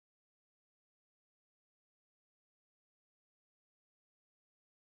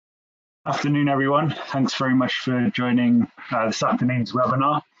Afternoon, everyone. Thanks very much for joining this afternoon's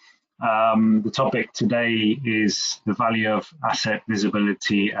webinar. The topic today is the value of asset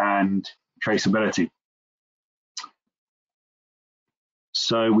visibility and traceability.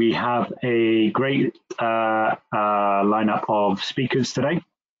 So we have a great lineup of speakers today,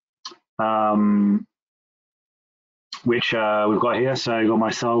 which we've got here. So I've got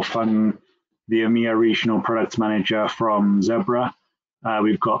myself, I'm the EMEA Regional Product Manager from Zebra.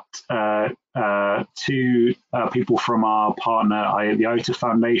 We've got two people from our partner, the IOTA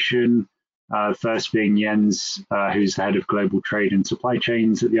Foundation. First being Jens, who's the head of global trade and supply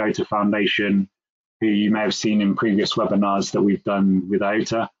chains at the IOTA Foundation, who you may have seen in previous webinars that we've done with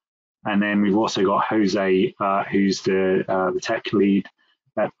IOTA. And then we've also got Jose, who's the tech lead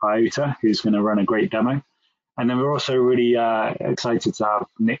at IOTA, who's going to run a great demo. And then we're also really excited to have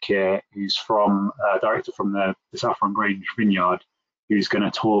Nick here, who's from director from the Saffron Grange Vineyard, who's going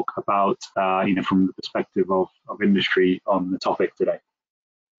to talk about, from the perspective of industry on the topic today.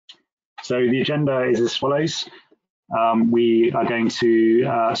 So the agenda is as follows. We are going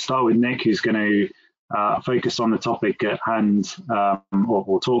to start with Nick, who's going to focus on the topic at hand,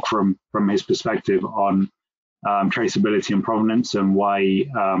 or talk from his perspective on traceability and provenance and why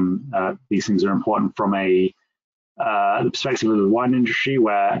these things are important from the perspective of the wine industry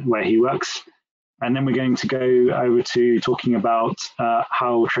where he works. And then we're going to go over to talking about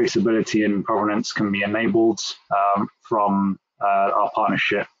how traceability and provenance can be enabled from our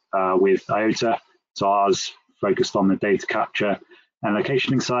partnership with IOTA. So ours focused on the data capture and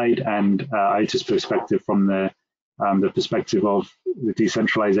locationing side, and IOTA's perspective from the perspective of the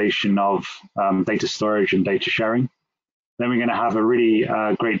decentralization of data storage and data sharing. Then we're going to have a really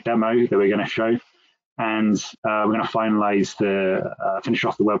great demo that we're going to show, and we're going to finalize finish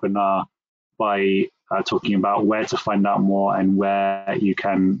off the webinar by talking about where to find out more and where you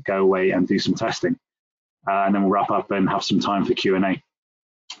can go away and do some testing. And then we'll wrap up and have some time for Q&A.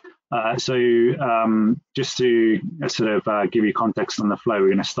 Just to sort of give you context on the flow, we're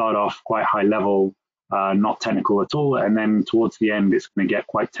going to start off quite high level, not technical at all. And then towards the end, it's going to get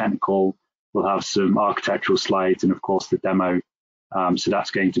quite technical. We'll have some architectural slides and of course the demo. So that's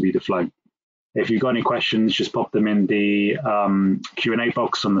going to be the flow. If you've got any questions, just pop them in the Q&A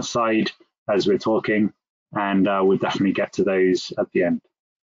box on the side as we're talking, and we'll definitely get to those at the end.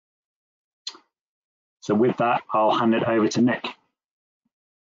 So with that, I'll hand it over to Nick.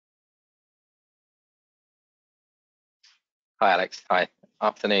 Hi, Alex. Hi.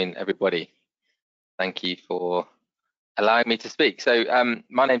 Afternoon, everybody. Thank you for allowing me to speak. So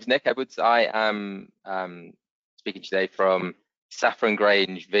my name's Nick Edwards. I am speaking today from Saffron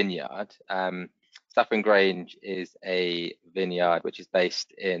Grange Vineyard. Saffron Grange is a vineyard which is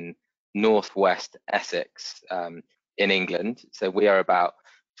based in northwest Essex in England. So we are about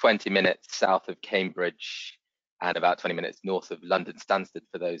 20 minutes south of Cambridge and about 20 minutes north of London Stansted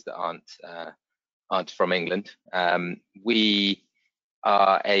for those that aren't from England. We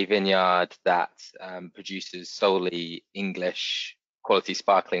are a vineyard that produces solely English quality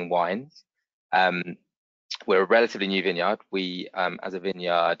sparkling wines. We're a relatively new vineyard. We, as a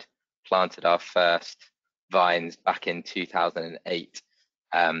vineyard, planted our first vines back in 2008.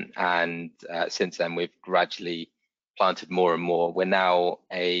 And since then, we've gradually planted more and more. We're now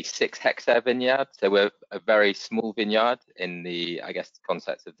a 6-hectare vineyard. So we're a very small vineyard in the, I guess,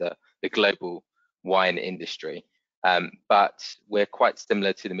 context of the global wine industry. But we're quite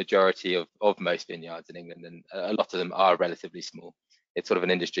similar to the majority of most vineyards in England, and a lot of them are relatively small. It's sort of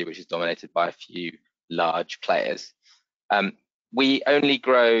an industry which is dominated by a few large players. We only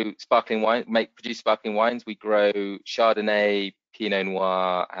grow sparkling wine, produce sparkling wines. We grow Chardonnay, Pinot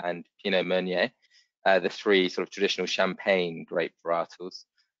Noir, and Pinot Meunier, the 3 sort of traditional champagne grape varietals.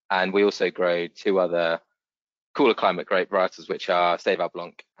 And we also grow 2 other cooler climate grape varietals, which are Sauvignon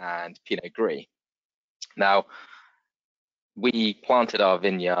Blanc and Pinot Gris. Now, we planted our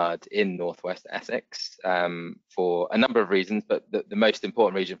vineyard in northwest Essex for a number of reasons, but the most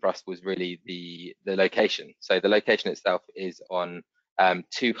important reason for us was really the location. So the location itself is on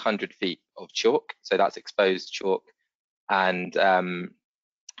 200 feet of chalk, so that's exposed chalk, and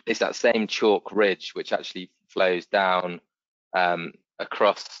it's that same chalk ridge which actually flows down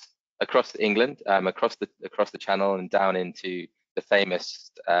across England, across the Channel and down into the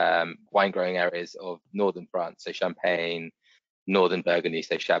famous wine growing areas of northern France, so Champagne, northern Burgundy,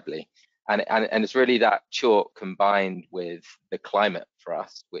 so Chablis, and it's really that chalk combined with the climate for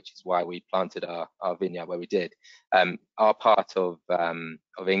us, which is why we planted our vineyard where we did. Our part of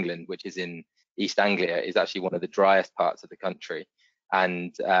England, which is in East Anglia, is actually one of the driest parts of the country,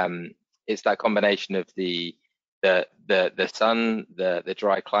 and it's that combination of the the sun, the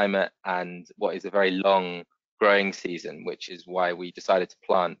dry climate, and what is a very long growing season, which is why we decided to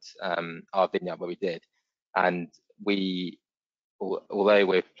plant our vineyard where we did. And although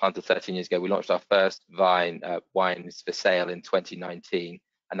we planted 13 years ago, we launched our first wines for sale in 2019,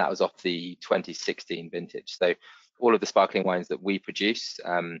 and that was off the 2016 vintage. So all of the sparkling wines that we produce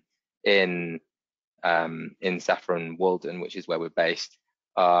in Saffron Walden, which is where we're based,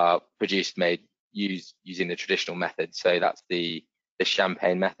 are produced, using the traditional method. So that's the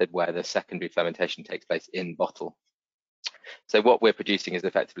champagne method, where the secondary fermentation takes place in bottle. So what we're producing is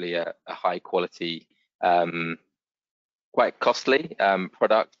effectively a high quality, quite costly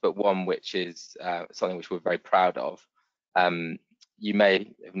product, but one which is something which we're very proud of. You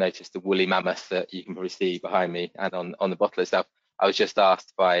may have noticed the woolly mammoth that you can probably see behind me, and on the bottle itself. I was just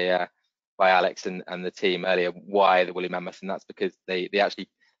asked by Alex and the team earlier why the woolly mammoth, and that's because they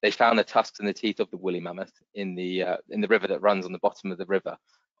found the tusks and the teeth of the woolly mammoth in the river that runs on the bottom of the river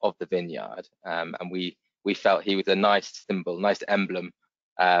of the vineyard, and we felt he was a nice symbol, nice emblem,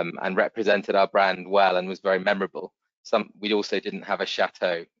 and represented our brand well and was very memorable. We also didn't have a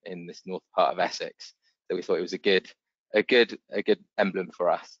chateau in this north part of Essex, so we thought it was a good emblem for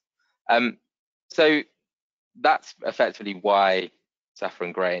us. So that's effectively why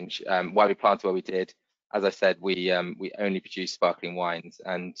Saffron Grange, why we planted where we did. As I said, we only produce sparkling wines,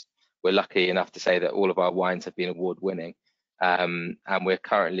 and we're lucky enough to say that all of our wines have been award-winning, and we're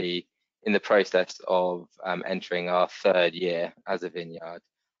currently in the process of entering our third year as a vineyard.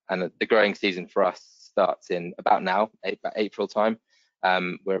 And the growing season for us starts in about now, about April time.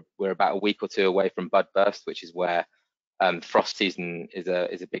 We're about a week or two away from bud burst, which is where frost season is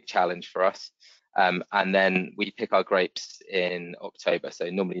a big challenge for us. And then we pick our grapes in October. So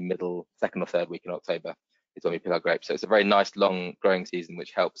normally second or third week in October is when we pick our grapes. So it's a very nice long growing season,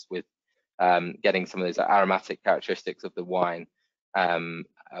 which helps with getting some of those aromatic characteristics of the wine,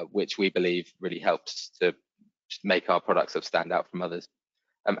 which we believe really helps to make our products stand out from others.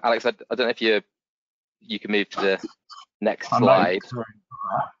 Alex, I don't know if you can move to the next slide. Sorry.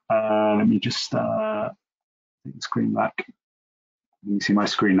 Let me just take the screen back. You can see my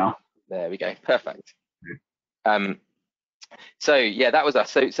screen now. There we go. Perfect. So yeah, that was us.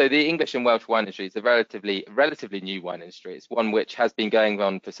 So the English and Welsh wine industry is a relatively new wine industry. It's one which has been going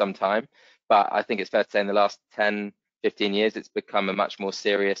on for some time, but I think it's fair to say in the last 10, 15 years, it's become a much more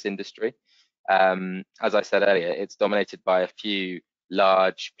serious industry. As I said earlier, it's dominated by a few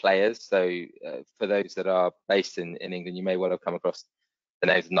large players. So for those that are based in England, you may well have come across the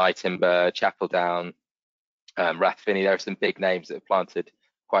names of Nightingale, Chapeldown, Rathfinny. There are some big names that have planted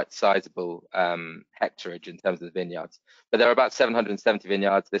quite sizable hectarage in terms of the vineyards. But there are about 770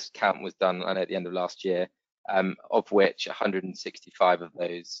 vineyards. This count was done at the end of last year, of which 165 of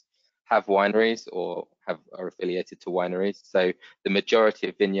those have wineries or are affiliated to wineries. So the majority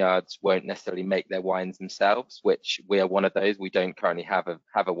of vineyards won't necessarily make their wines themselves, which we are one of those. We don't currently have a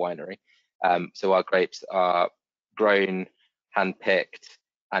winery. So our grapes are grown, hand-picked,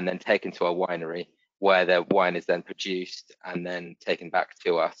 and then taken to our winery, where their wine is then produced and then taken back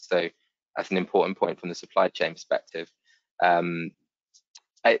to us. So that's an important point from the supply chain perspective.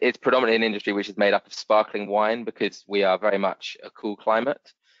 It's predominantly an industry which is made up of sparkling wine, because we are very much a cool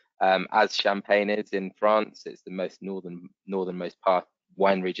climate. As Champagne is in France, it's the most northernmost part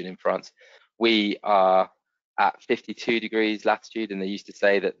wine region in France. We are at 52 degrees latitude, and they used to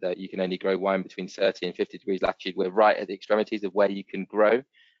say that you can only grow wine between 30 and 50 degrees latitude. We're right at the extremities of where you can grow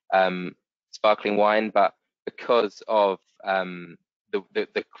sparkling wine, but because of the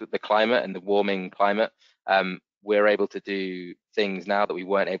climate and the warming climate, we're able to do things now that we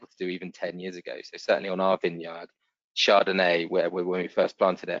weren't able to do even 10 years ago. So certainly on our vineyard, Chardonnay, when we first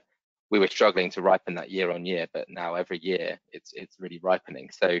planted it, we were struggling to ripen that year on year, but now every year it's really ripening.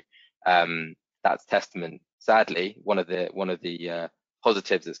 So that's testament. Sadly, one of the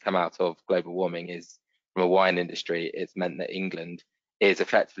positives that's come out of global warming is, from a wine industry, it's meant that England is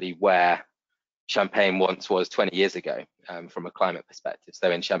effectively where Champagne once was 20 years ago, from a climate perspective.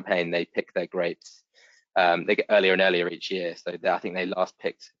 So in Champagne, they pick their grapes, they get earlier and earlier each year. So I think they last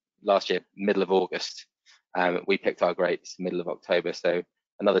picked last year, middle of August. We picked our grapes middle of October. So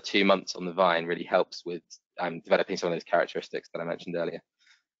another 2 months on the vine really helps with developing some of those characteristics that I mentioned earlier.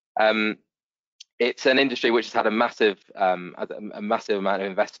 It's an industry which has had a massive amount of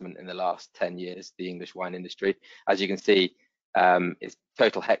investment in the last 10 years, the English wine industry. As you can see, its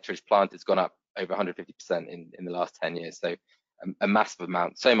total hectarage planted has gone up over 150% in the last 10 years. So a massive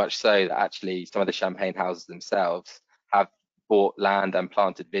amount, so much so that actually some of the champagne houses themselves have bought land and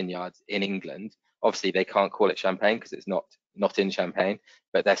planted vineyards in England. Obviously, they can't call it Champagne because it's not in Champagne,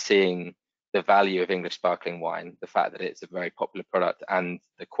 but they're seeing the value of English sparkling wine, the fact that it's a very popular product, and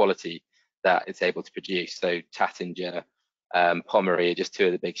the quality that it's able to produce. So Tattinger, Pommery are just two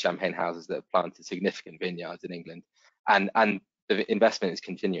of the big champagne houses that have planted significant vineyards in England, and the investment is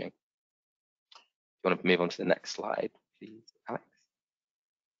continuing. You want to move on to the next slide, please, Alex?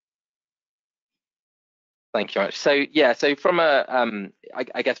 Thank you very much. So yeah, so from a,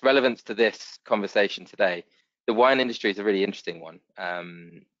 I guess, relevance to this conversation today, the wine industry is a really interesting one.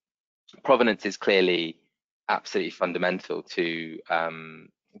 Provenance is clearly absolutely fundamental to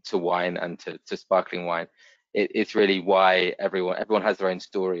wine and to sparkling wine. It's really why everyone has their own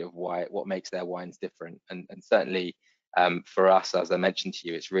story of what makes their wines different, and certainly for us, as I mentioned to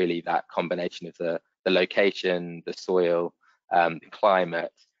you, it's really that combination of the location, the soil, the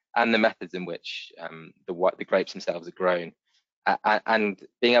climate, and the methods in which the grapes themselves are grown, and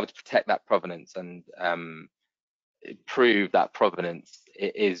being able to protect that provenance and prove that provenance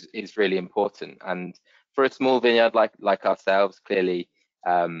is really important. And for a small vineyard like ourselves, clearly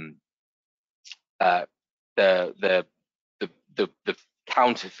the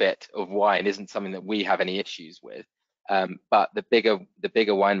counterfeit of wine isn't something that we have any issues with, but the bigger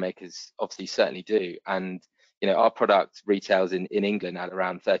winemakers obviously certainly do. And our product retails in England at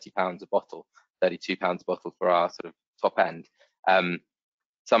around £30 a bottle, £32 a bottle for our sort of top end.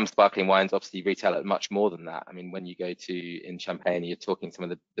 Some sparkling wines obviously retail at much more than that. I mean, when you go in Champagne, you're talking some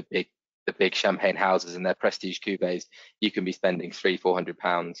of the big champagne houses and their prestige cuvées, you can be spending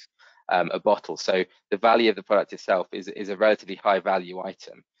 £300–400 a bottle. So the value of the product itself is a relatively high value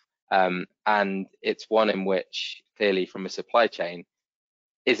item, and it's one in which clearly from a supply chain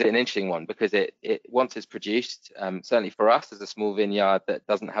is an interesting one, because it once it's produced, certainly for us as a small vineyard that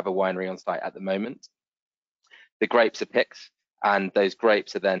doesn't have a winery on site at the moment, the grapes are picked, and those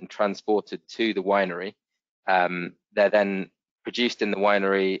grapes are then transported to the winery. They're then produced in the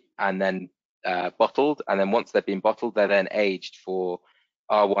winery and then bottled, and then once they've been bottled, they're then aged for,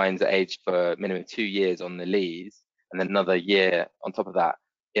 our wines are aged for minimum 2 years on the lees, and then another year on top of that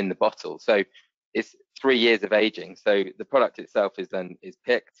in the bottle. So it's 3 years of aging. So the product itself is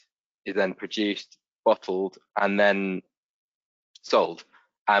picked, is then produced, bottled, and then sold.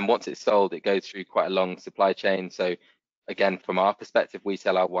 And once it's sold, it goes through quite a long supply chain. So again, from our perspective, we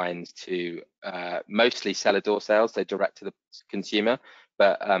sell our wines to mostly cellar door sales, so direct to the consumer,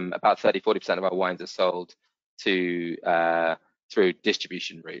 but about 30–40% of our wines are sold to through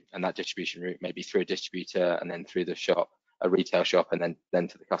distribution route, and that distribution route may be through a distributor and then through the shop, a retail shop, and then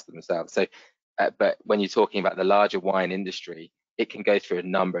to the customer themselves. So but when you're talking about the larger wine industry, it can go through a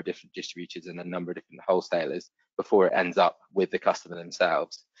number of different distributors and a number of different wholesalers before it ends up with the customer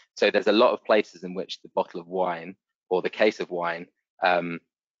themselves. So there's a lot of places in which the bottle of wine or the case of wine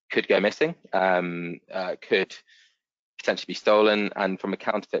could go missing, could potentially be stolen, and from a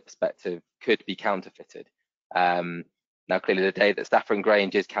counterfeit perspective, could be counterfeited. Now, clearly, the day that Saffron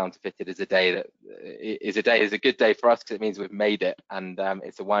Grange is counterfeited is a good day for us, because it means we've made it, and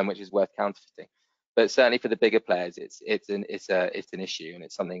it's a wine which is worth counterfeiting. But certainly for the bigger players, it's an issue, and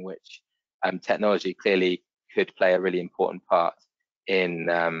it's something which technology clearly could play a really important part in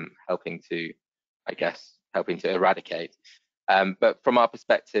helping to eradicate. But from our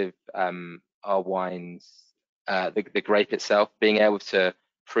perspective, our wines, the grape itself, being able to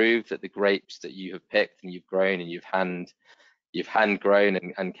prove that the grapes that you have picked and you've grown and you've hand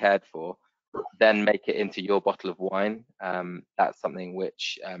grown and cared for, then make it into your bottle of wine. That's something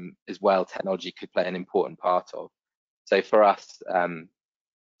which as well technology could play an important part of. So for us,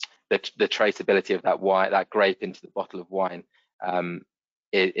 the traceability of that grape into the bottle of wine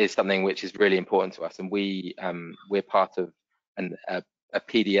is something which is really important to us, and we're part of a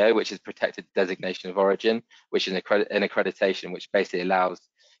PDO, which is Protected Designation of Origin, which is an accreditation which basically allows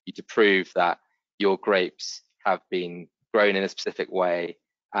you to prove that your grapes have been grown in a specific way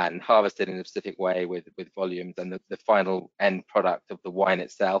and harvested in a specific way with volumes, and the final end product of the wine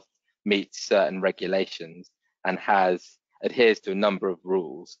itself meets certain regulations and adheres to a number of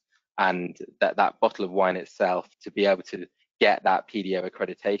rules, and that bottle of wine itself, to be able to get that PDO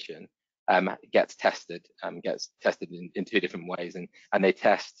accreditation, gets tested in 2 different ways, and they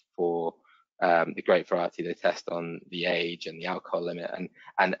test for the grape variety, they test on the age and the alcohol limit,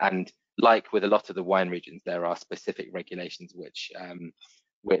 and like with a lot of the wine regions, there are specific regulations which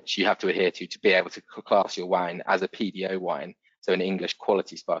you have to adhere to be able to class your wine as a PDO wine, so an English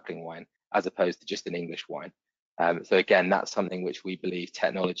quality sparkling wine, as opposed to just an English wine. So again, that's something which we believe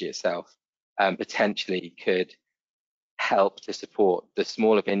technology itself potentially could help to support the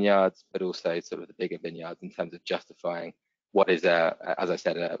smaller vineyards, but also sort of the bigger vineyards in terms of justifying what is, as I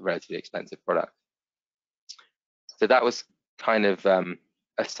said, a relatively expensive product. So that was kind of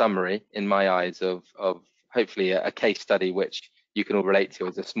summary, in my eyes, of hopefully a case study which you can all relate to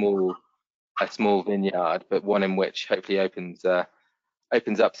as a small vineyard, but one in which hopefully opens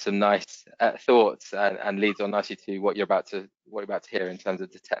up some nice thoughts and leads on nicely to what you're about to hear in terms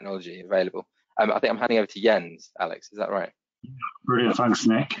of the technology available. I think I'm handing over to Jens. Alex, is that right? Brilliant, thanks,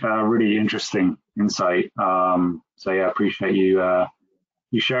 Nick. Really interesting insight. So yeah, appreciate you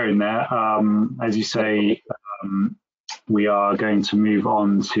sharing there. As you say, we are going to move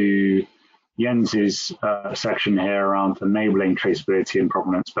on to Jens's section here around enabling traceability and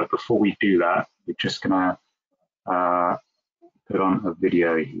provenance. But before we do that, we're just going to put on a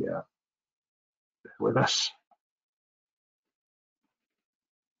video here with us.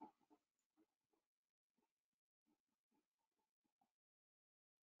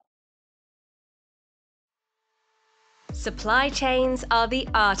 Supply chains are the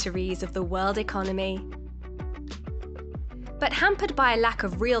arteries of the world economy. But hampered by a lack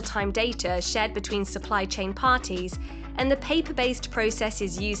of real-time data shared between supply chain parties and the paper-based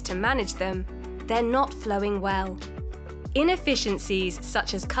processes used to manage them, they're not flowing well. Inefficiencies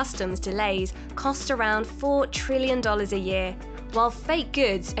such as customs delays cost around $4 trillion a year, while fake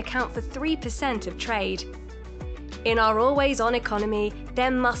goods account for 3% of trade. In our always-on economy,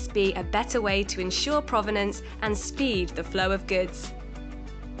 there must be a better way to ensure provenance and speed the flow of goods.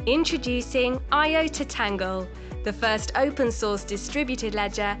 Introducing IOTA Tangle, the first open-source distributed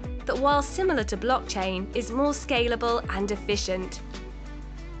ledger that, while similar to blockchain, is more scalable and efficient.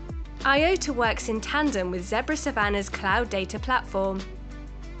 IOTA works in tandem with Zebra Savannah's cloud data platform.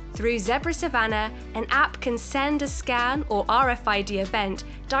 Through Zebra Savannah, an app can send a scan or RFID event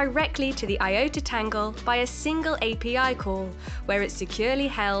directly to the IOTA Tangle by a single API call, where it's securely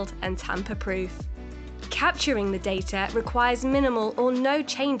held and tamper-proof. Capturing the data requires minimal or no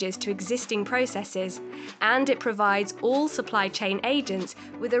changes to existing processes, and it provides all supply chain agents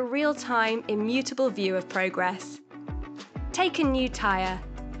with a real-time, immutable view of progress. Take a new tire.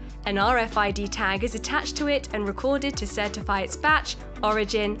 An RFID tag is attached to it and recorded to certify its batch,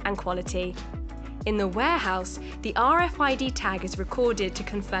 origin, and quality. In the warehouse, the RFID tag is recorded to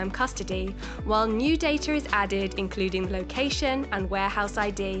confirm custody, while new data is added including location and warehouse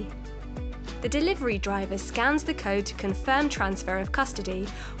ID. The delivery driver scans the code to confirm transfer of custody,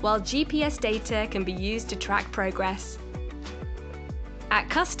 while GPS data can be used to track progress. At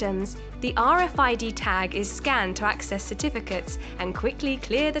customs, the RFID tag is scanned to access certificates and quickly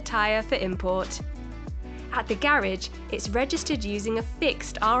clear the tyre for import. At the garage, it's registered using a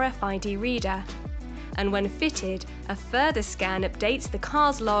fixed RFID reader. And when fitted, a further scan updates the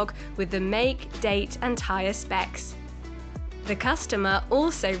car's log with the make, date, and tyre specs. The customer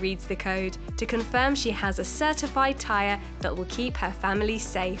also reads the code to confirm she has a certified tyre that will keep her family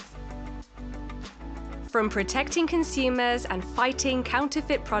safe. From protecting consumers and fighting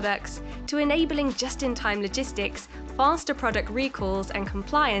counterfeit products to enabling just-in-time logistics, faster product recalls and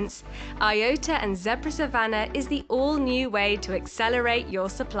compliance, IOTA and Zebra Savannah is the all-new way to accelerate your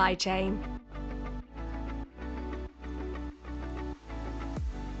supply chain.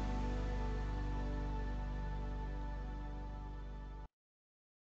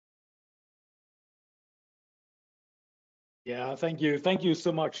 Yeah, thank you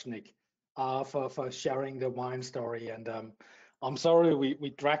so much, Nick, for sharing the wine story. And I'm sorry we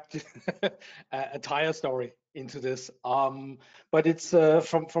dragged a tire story into this, but it's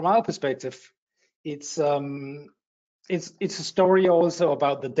from our perspective, it's a story also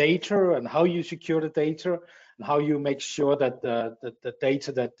about the data and how you secure the data and how you make sure that the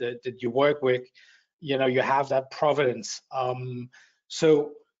data that you work with, you have that provenance.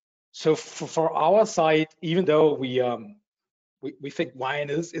 So for our side, even though we think wine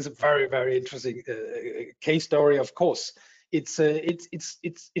is a very, very interesting case story. Of course, it's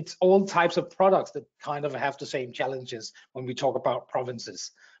all types of products that kind of have the same challenges when we talk about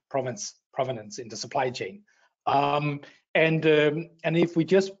provenance in the supply chain. And if we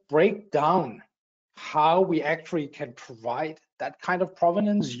just break down how we actually can provide that kind of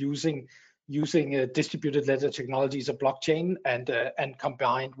provenance using distributed ledger technologies of blockchain and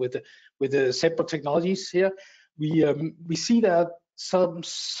combined with the separate technologies here, we see that some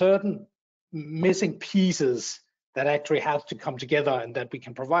certain missing pieces that actually have to come together and that we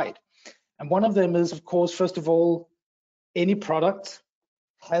can provide. And one of them is, of course, first of all, any product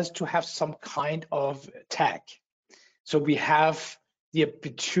has to have some kind of tag. So we have the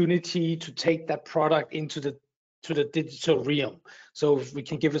opportunity to take that product into the digital realm. So if we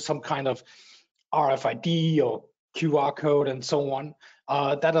can give it some kind of RFID or QR code and so on,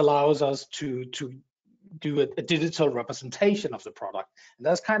 that allows us to do a digital representation of the product. And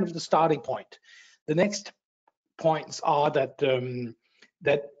that's kind of the starting point. The next points are that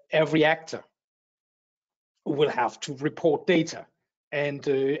that every actor will have to report data, and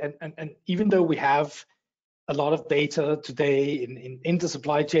even though we have a lot of data today in the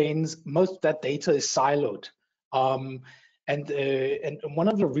supply chains, most of that data is siloed. And one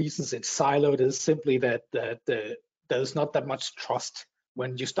of the reasons it's siloed is simply that there's not that much trust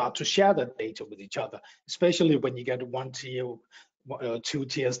when you start to share that data with each other, especially when you get 1 tier, 2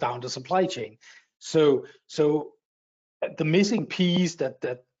 tiers down the supply chain. So the missing piece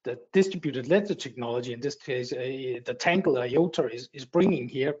that distributed ledger technology, in this case the Tangle IOTA is bringing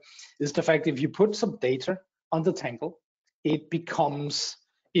here, is the fact if you put some data on the Tangle, it becomes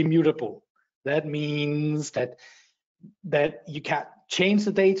immutable. That means that you can change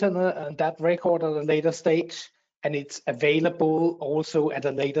the data on that record at a later stage, and it's available also at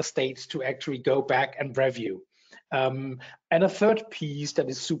a later stage to actually go back and review. And a third piece that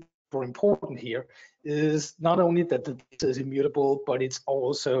is super important here is not only that the data is immutable, but it's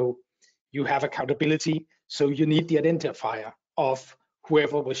also you have accountability. So you need the identifier of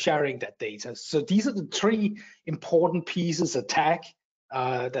whoever was sharing that data. So these are the 3 important pieces: a tag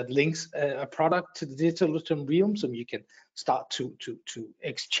that links a product to the digital twin realm, so you can start to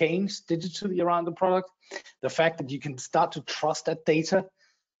exchange digitally around the product. The fact that you can start to trust that data,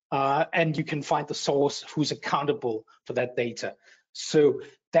 and you can find the source who's accountable for that data. So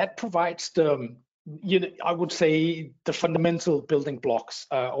that provides the, I would say, the fundamental building blocks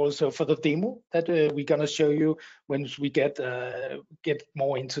also for the demo that we're going to show you when we get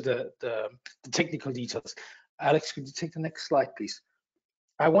more into the technical details. Alex, could you take the next slide, please?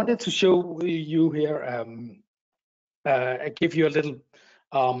 I wanted to show you here, give you a little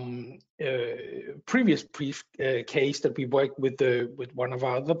previous case that we worked with one of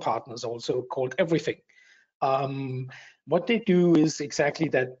our other partners, also called Everything. What they do is exactly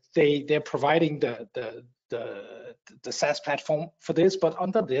that. They're providing the SaaS platform for this, but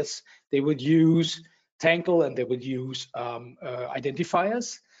under this they would use Tangle and they would use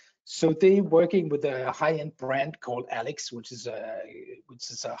identifiers. So they're working with a high-end brand called Alex, which is a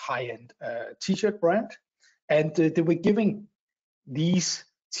high-end t-shirt brand, and they were giving these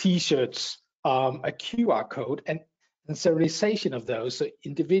t-shirts a QR code and serialization of those. So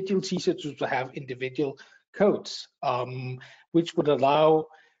individual t-shirts would have individual codes, which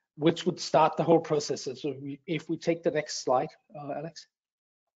would start the whole process. So if we take the next slide, Alex,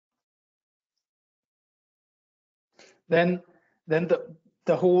 then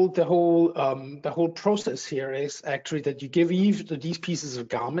the whole process here is actually that you give each of these pieces of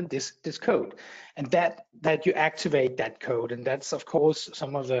garment this code, and that you activate that code, and that's of course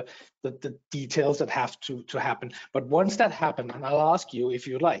some of the details that have to happen. But once that happens, and I'll ask you if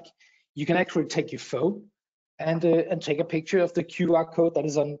you like, you can actually take your phone and take a picture of the QR code that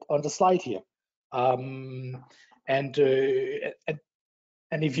is on the slide here,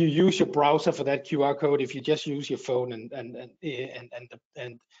 and if you use your browser for that QR code, if you just use your phone and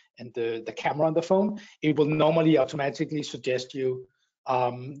the camera on the phone, it will normally automatically suggest you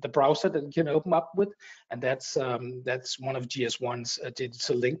the browser that you can open up with, and that's one of GS1's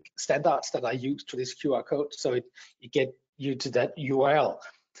digital link standards that I use to this QR code, so it get you to that URL.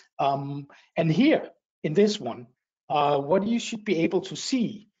 And here in this one, what you should be able to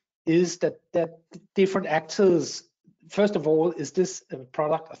see is that different actors. First of all, is this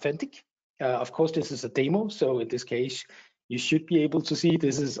product authentic? Of course, this is a demo, so in this case, you should be able to see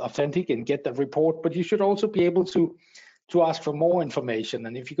this is authentic and get the report, but you should also be able to ask for more information.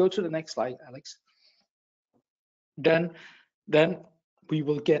 And if you go to the next slide, Alex, then we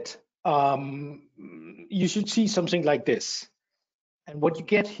will get, you should see something like this. And what you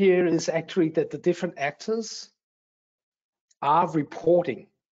get here is actually that the different actors are reporting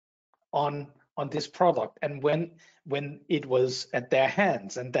on this product, and when it was at their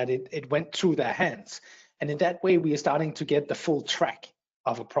hands, and that it went through their hands. And in that way, we are starting to get the full track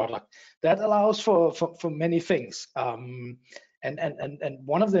of a product. That allows for many things. And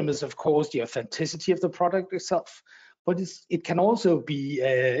one of them is, of course, the authenticity of the product itself. But it can also be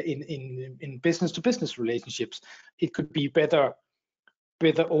in business-to-business relationships. It could be better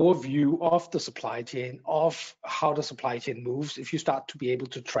overview of the supply chain, of how the supply chain moves. If you start to be able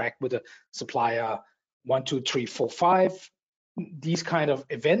to track with a supplier 1, 2, 3, 4, 5, these kind of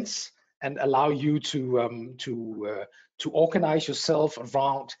events, and allow you to organize yourself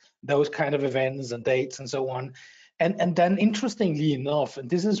around those kind of events and dates and so on. And then interestingly enough, and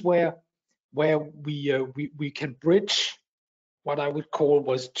this is where we can bridge what I would call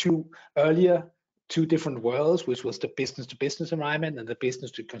was two different worlds, which was the business-to-business environment and the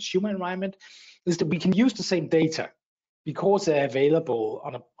business-to-consumer environment, is that we can use the same data because they're available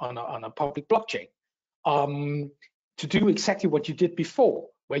on a public blockchain to do exactly what you did before,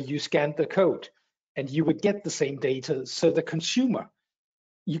 where you scanned the code and you would get the same data. So the consumer,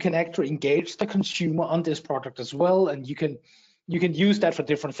 you can actually engage the consumer on this product as well, and you can use that for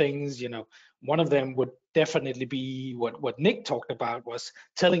different things. You know, one of them would definitely be what Nick talked about, was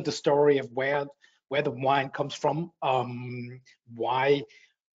telling the story of where the wine comes from, why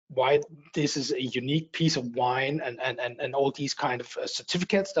this is a unique piece of wine, and all these kind of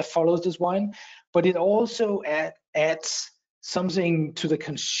certificates that follows this wine. But it also adds something to the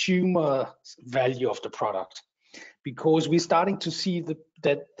consumer value of the product, because we're starting to see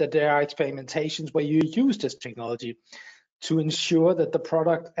that there are experimentations where you use this technology to ensure that the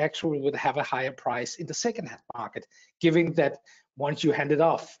product actually would have a higher price in the second-hand market, given that once you hand it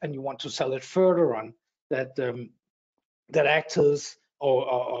off and you want to sell it further on, that actors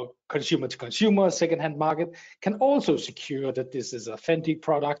or consumer to consumer second-hand market can also secure that this is an authentic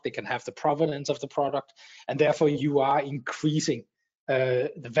product. They can have the provenance of the product, and therefore you are increasing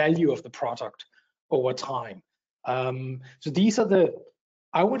the value of the product over time. So these are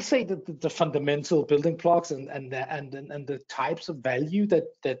I would say that the fundamental building blocks and the types of value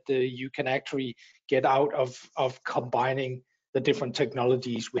that you can actually get out of combining the different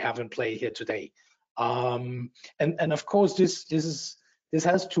technologies we have in play here today. And of course, this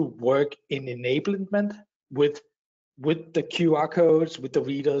has to work in enablement with the QR codes, with the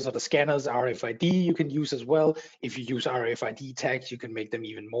readers or the scanners. RFID you can use as well. If you use RFID tags, you can make them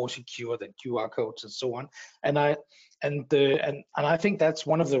even more secure than QR codes and so on. And I think that's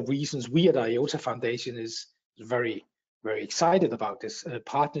one of the reasons we at IOTA Foundation is very, very excited about this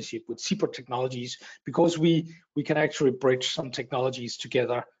partnership with Zebra Technologies, because we can actually bridge some technologies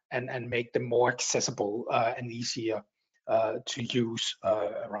together and make them more accessible and easier to use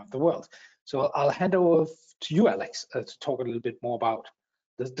around the world. So I'll hand over to you, Alex, to talk a little bit more about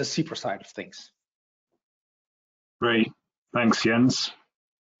the Zebra side of things. Great, thanks, Jens.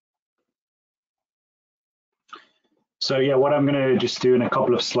 So yeah, what I'm going to just do in a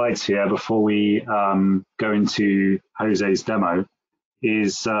couple of slides here before we go into Jose's demo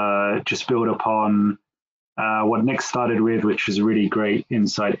is just build upon what Nick started with, which is a really great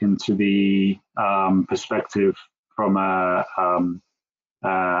insight into the perspective from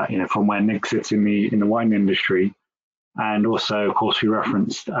from where Nick sits in the wine industry. And also, of course, we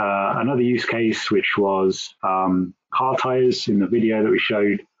referenced another use case, which was car tires in the video that we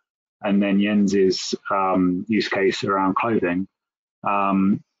showed, and then Jens's use case around clothing.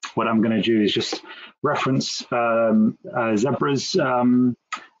 What I'm going to do is just reference Zebra's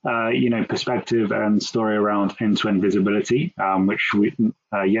perspective and story around end-to-end visibility, which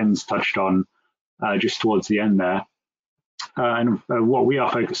Jens touched on just towards the end there. And what we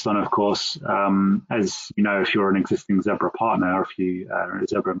are focused on, of course, as you know, if you're an existing Zebra partner or if you are a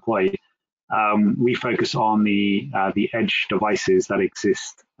Zebra employee, we focus on the edge devices that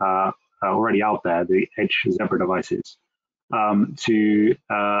exist already out there, the edge Zebra devices, which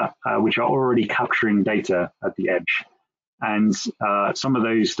are already capturing data at the edge. And some of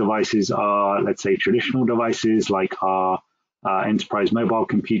those devices are, let's say, traditional devices like our enterprise mobile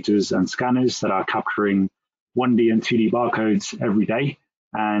computers and scanners that are capturing 1D and 2D barcodes every day,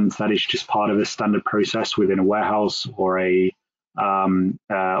 and that is just part of a standard process within a warehouse or a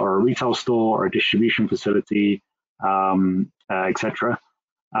retail store or a distribution facility, etc.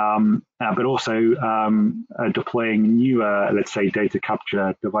 But also deploying newer, let's say, data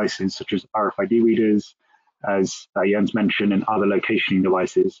capture devices such as RFID readers, as Jens mentioned, and other locationing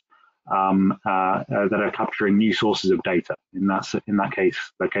devices that are capturing new sources of data. In that case,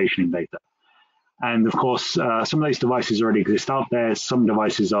 locationing data. And of course, some of those devices already exist out there. Some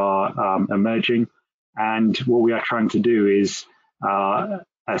devices are emerging. And what we are trying to do is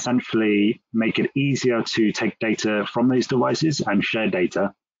essentially make it easier to take data from these devices and share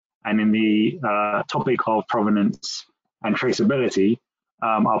data. And in the topic of provenance and traceability,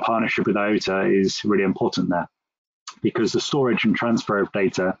 our partnership with IOTA is really important there, because the storage and transfer of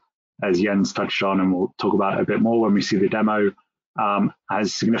data, as Jens touched on, and we'll talk about it a bit more when we see the demo,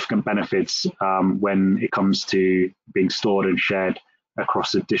 has significant benefits when it comes to being stored and shared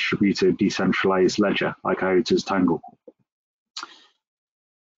across a distributed, decentralized ledger like IOTA's Tangle.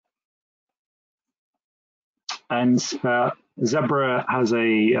 And Zebra has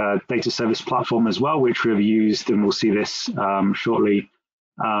a data service platform as well, which we have used, and we'll see this shortly.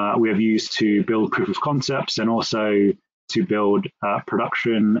 We have used to build proof of concepts and also to build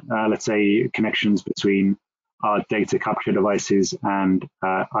production, let's say, connections between our data capture devices and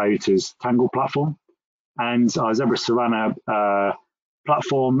IOTA's Tangle platform. And our Zebra Savannah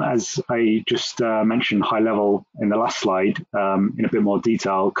platform, as I just mentioned high level in the last slide, in a bit more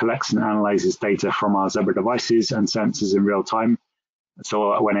detail, collects and analyzes data from our Zebra devices and sensors in real time.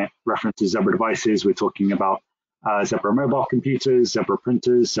 So when it references Zebra devices, we're talking about Zebra mobile computers, Zebra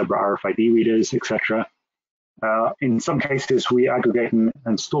printers, Zebra RFID readers, etc. In some cases, we aggregate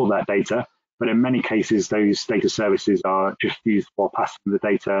and store that data, but in many cases, those data services are just used for passing the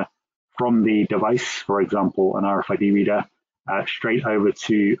data from the device, for example, an RFID reader, straight over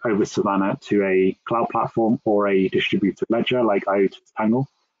Savannah to a cloud platform or a distributed ledger like IOTA Tangle,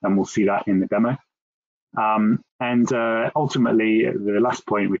 and we'll see that in the demo. Ultimately, the last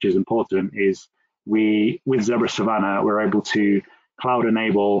point, which is important, is with Zebra Savannah, we're able to cloud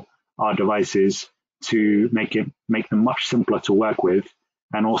enable our devices to make them much simpler to work with,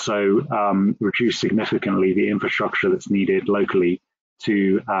 and also reduce significantly the infrastructure that's needed locally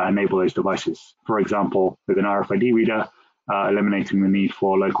to enable those devices. For example, with an RFID reader, eliminating the need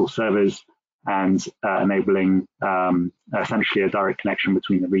for local servers and enabling essentially a direct connection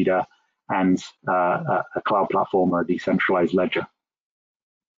between the reader and a cloud platform or a decentralized ledger.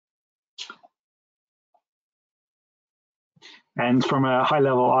 And from a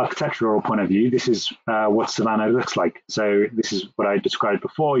high-level architectural point of view, this is what Savannah looks like. So this is what I described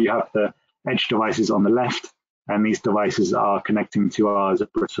before. You have the edge devices on the left, and these devices are connecting to our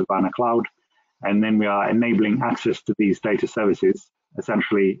Zebra Savannah cloud. And then we are enabling access to these data services,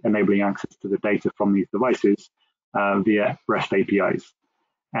 essentially enabling access to the data from these devices via REST APIs.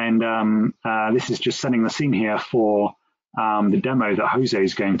 And this is just setting the scene here for the demo that Jose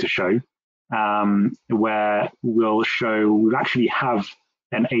is going to show, where we'll actually have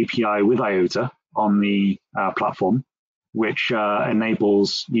an API with IOTA on the platform, which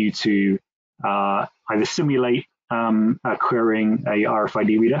enables you to either simulate querying a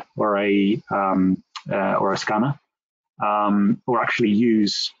RFID reader or a scanner, or actually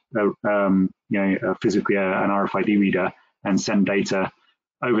use physically an RFID reader and send data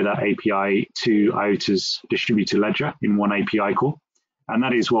over that API to IOTA's distributed ledger in one API call. And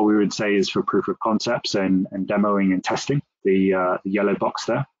that is what we would say is for proof of concepts and demoing and testing, the yellow box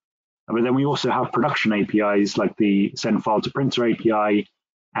there. But then we also have production APIs like the send file to printer API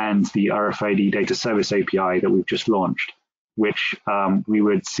and the RFID data service API that we've just launched, which we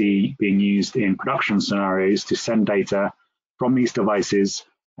would see being used in production scenarios to send data from these devices.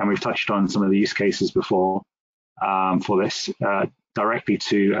 And we've touched on some of the use cases before for this, directly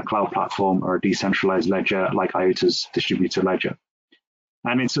to a cloud platform or a decentralized ledger like IOTA's distributed ledger.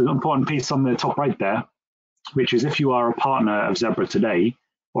 And it's an important piece on the top right there, which is if you are a partner of Zebra today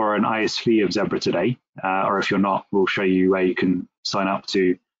or an ISV of Zebra today, or if you're not, we'll show you where you can sign up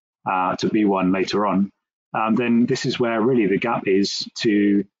to be one later on, then this is where really the gap is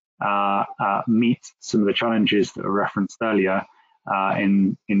to meet some of the challenges that were referenced earlier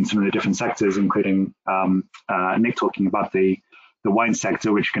in some of the different sectors, including Nick talking about the wine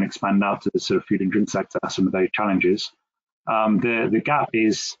sector, which can expand out to the sort of food and drink sector, some of those challenges. The gap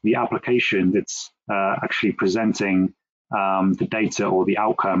is the application that's actually presenting the data or the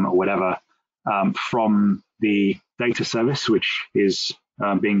outcome or whatever from the data service, which is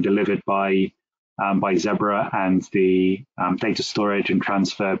being delivered by Zebra, and the data storage and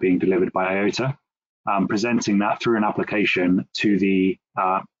transfer being delivered by IOTA, presenting that through an application to the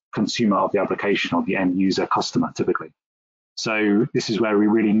consumer of the application or the end user customer typically. So this is where we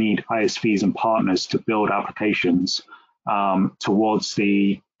really need ISVs and partners to build applications towards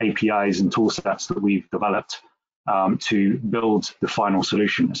the APIs and tool sets that we've developed to build the final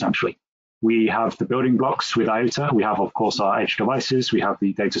solution, essentially. We have the building blocks with IOTA. We have, of course, our edge devices. We have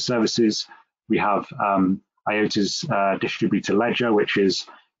the data services. We have IOTA's distributed ledger, which is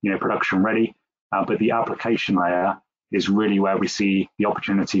production ready. But the application layer is really where we see the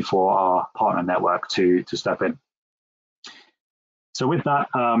opportunity for our partner network to step in. So with that,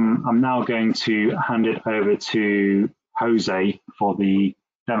 I'm now going to hand it over to Jose for the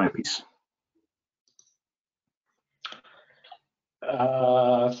demo piece.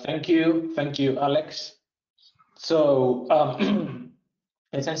 Thank you, Alex. So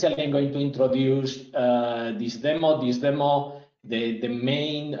essentially, I'm going to introduce this demo. The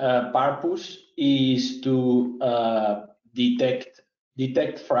main purpose is to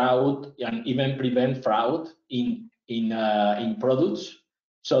detect fraud and even prevent fraud in products.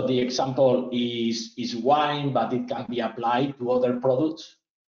 So the example is wine, but it can be applied to other products.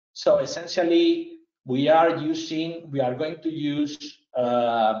 So essentially, we are going to use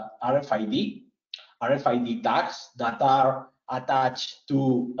RFID tags that are attached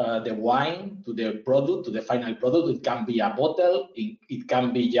to the wine, to the product, to the final product. It can be a bottle, it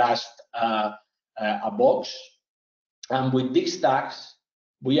can be just a box. And with these tags,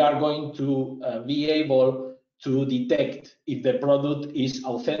 we are going to be able to detect if the product is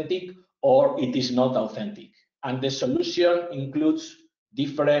authentic or it is not authentic. And the solution includes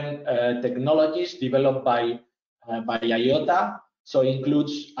different technologies developed by IOTA. So it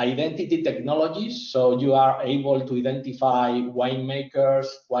includes identity technologies. So you are able to identify winemakers,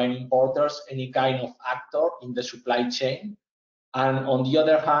 wine importers, any kind of actor in the supply chain. And on the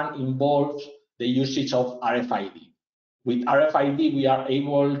other hand, involves the usage of RFID. With RFID, we are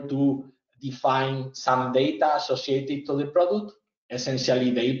able to define some data associated to the product,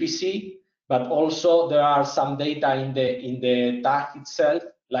 essentially the EPC, but also there are some data in the tag itself,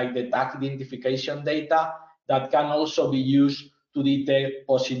 like the tag identification data, that can also be used to detect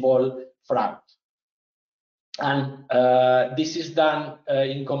possible fraud. And this is done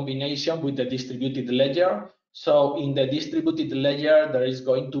in combination with the distributed ledger. So in the distributed ledger, there is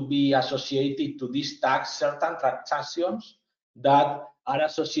going to be associated to these tags certain transactions that are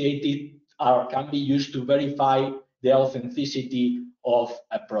associated or can be used to verify the authenticity of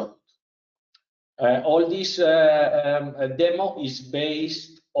a product. All this demo is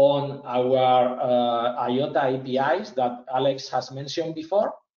based on our IOTA APIs that Alex has mentioned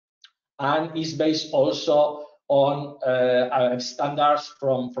before, and is based also on standards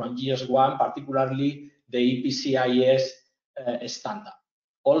from GS1, particularly the EPCIS standard.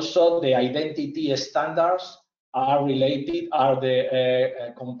 Also, the identity standards are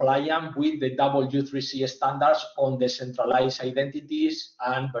compliant with the W3C standards on decentralized identities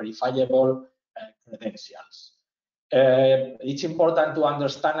and verifiable credentials. It's important to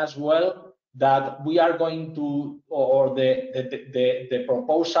understand as well that we are going to, or the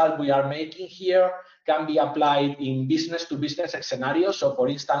proposal we are making here can be applied in business-to-business scenarios. So, for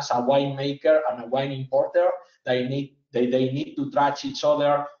instance, a winemaker and a wine importer, they need to track each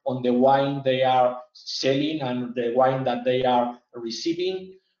other on the wine they are selling and the wine that they are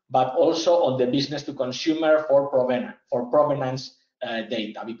receiving, but also on the business-to-consumer for provenance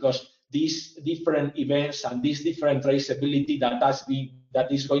data, because these different events and this different traceability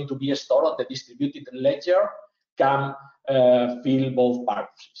that is going to be stored on the distributed ledger can fill both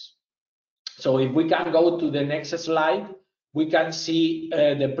purposes. So if we can go to the next slide, we can see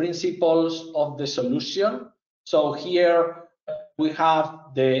the principles of the solution. So here we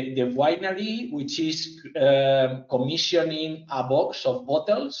have the winery, which is commissioning a box of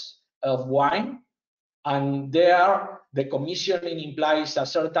bottles of wine, and there the commissioning implies a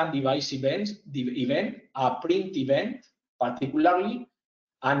certain device event, a print event particularly,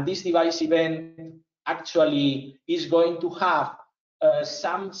 and this device event actually is going to have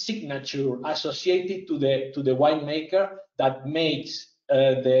some signature associated to the winemaker that makes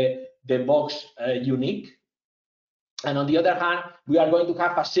the box unique. And on the other hand, we are going to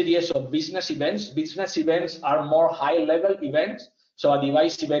have a series of business events. Business events are more high-level events. So a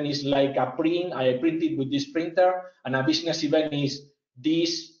device event is like a print, I printed with this printer, and a business event is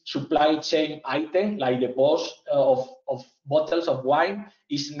this supply chain item, like the box of bottles of wine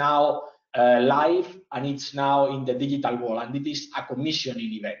is now live, and it's now in the digital world, and it is a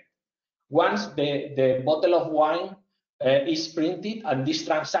commissioning event. Once the bottle of wine is printed and this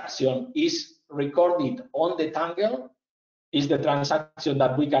transaction is recorded on the Tangle, is the transaction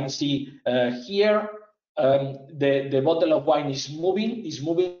that we can see here. The bottle of wine is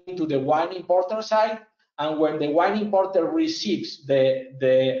moving to the wine importer side, and when the wine importer receives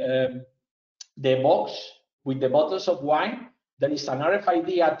the box with the bottles of wine, there is an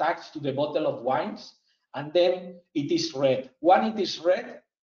RFID attached to the bottle of wines, and then it is read. When it is read,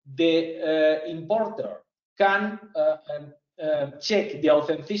 the importer can check the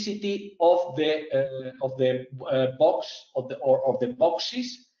authenticity of the box or the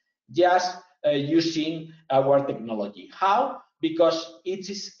boxes just using our technology. How? Because it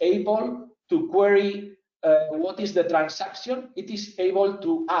is able to query what is the transaction. It is able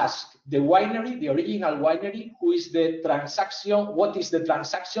to ask the winery, the original winery, who is the transaction, what is the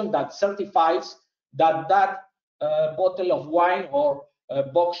transaction that certifies that that bottle of wine or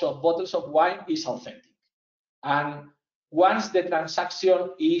box of bottles of wine is authentic. And once the transaction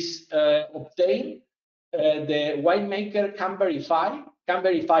is obtained, the winemaker can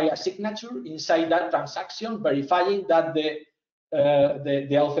verify a signature inside that transaction, verifying that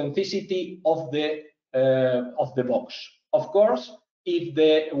the authenticity of the box. Of course, if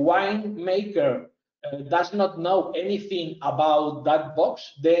the winemaker does not know anything about that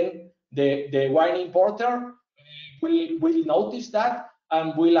box, then the wine importer will notice that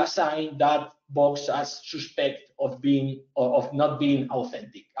and will assign that box as suspect of not being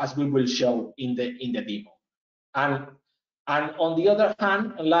authentic, as we will show in the demo. And on the other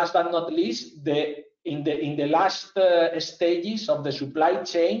hand, last but not least, the in the last stages of the supply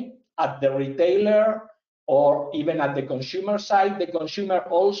chain at the retailer or even at the consumer side, the consumer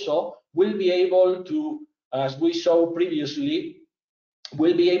also will be able to, as we saw previously,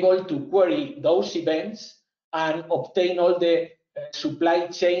 will be able to query those events and obtain all the supply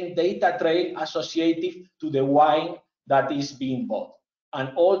chain data trail associated to the wine that is being bought.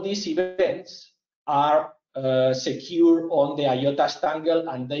 And all these events are secure on the IOTA Tangle,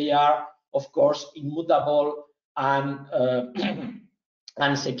 and they are, of course, immutable and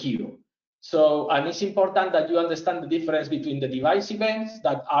and secure. So, and it's important that you understand the difference between the device events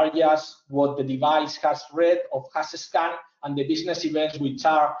that are just what the device has read or has scanned, and the business events, which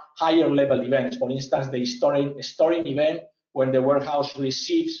are higher level events. For instance, the storing event, when the warehouse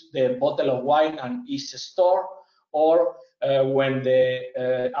receives the bottle of wine and is stored, or when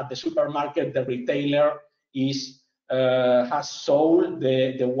at the supermarket the retailer has sold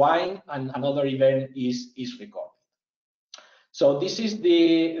the wine and another event is recorded. So this is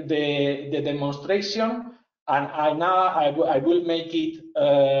the demonstration, and I will make it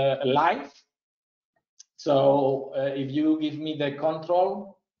live. So if you give me the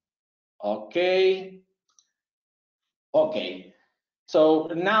control, okay.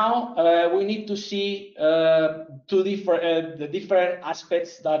 So now we need to see the different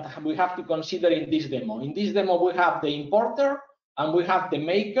aspects that we have to consider in this demo. In this demo, we have the importer and we have the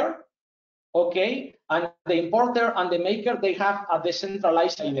maker. Okay, and the importer and the maker, they have a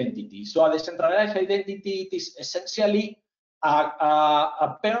decentralized identity. So a decentralized identity is essentially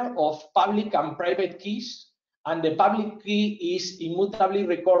a pair of public and private keys, and the public key is immutably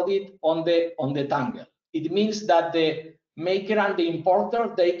recorded on the tangle. It means that the maker and the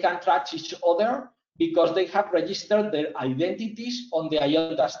importer, they can track each other because they have registered their identities on the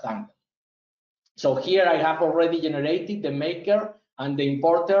IOTA tangle. So here I have already generated the maker and the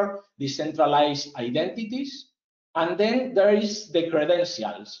importer decentralized identities. And then there is the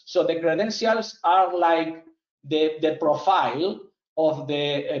credentials. So the credentials are like the profile of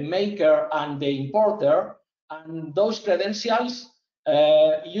the maker and the importer. And those credentials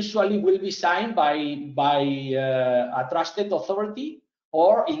usually will be signed by a trusted authority,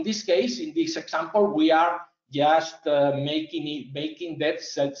 or in this case, in this example, we are just making that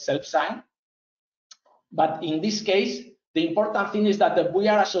self-sign. But in this case, the important thing is that we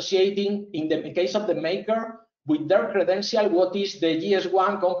are associating, in the case of the maker, with their credential, what is the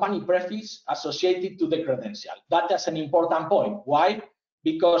GS1 company prefix associated to the credential. That is an important point. Why?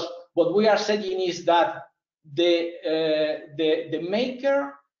 Because what we are saying is that the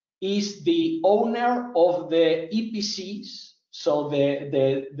maker is the owner of the EPCs, so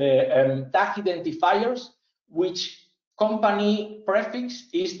the tag identifiers, which company prefix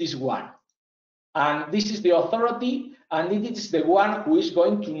is this one. And this is the authority, and it is the one who is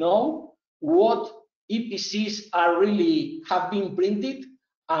going to know what EPCs have been printed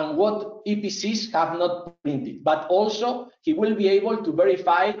and what EPCs have not printed. But also, he will be able to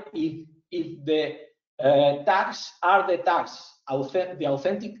verify if the tags are the tags, the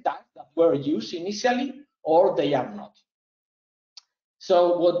authentic tags that were used initially, or they are not.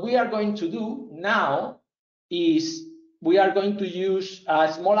 So what we are going to do now is we are going to use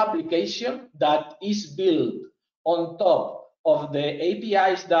a small application that is built on top of the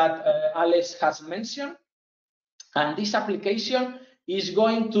APIs that Alex has mentioned. And this application is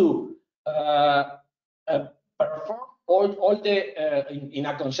going to perform all the, in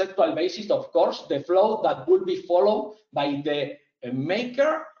a conceptual basis, of course, the flow that will be followed by the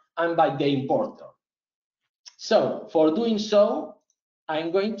maker and by the importer. So for doing so, I'm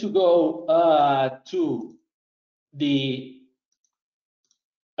going to go to the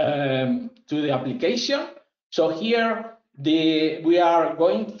application. So here we are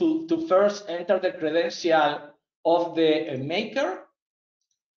going to first enter the credential of the maker.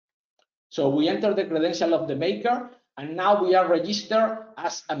 So we enter the credential of the maker, and now we are registered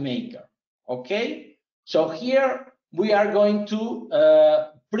as a maker. Okay. So here we are going to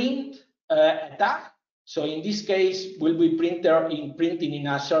print a tag. So in this case, we'll be printing in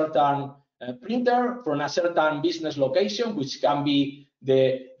a certain printer from a certain business location, which can be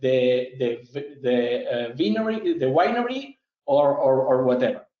the winery or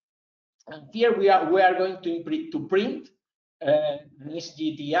whatever. And here we are going to print this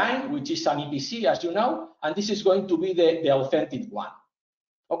GTI, which is an EPC, as you know, and this is going to be the authentic one.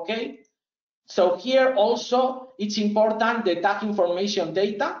 Okay. So here also it's important the tag information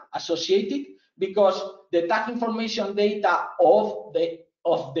data associated, because the tag information data of the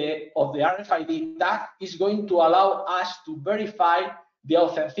RFID tag is going to allow us to verify the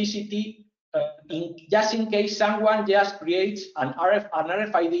authenticity just in case someone just creates an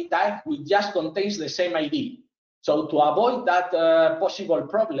RFID tag which just contains the same ID. So to avoid that possible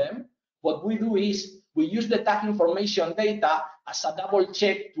problem, what we do is we use the tag information data as a double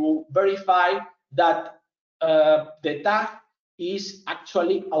check to verify that the tag is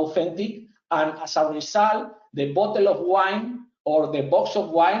actually authentic, and as a result, the bottle of wine or the box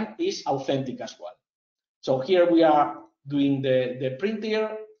of wine is authentic as well. So here we are doing the print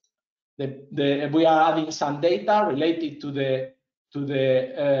here. We are adding some data related to the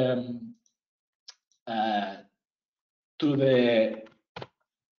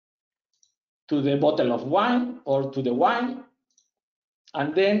bottle of wine or to the wine,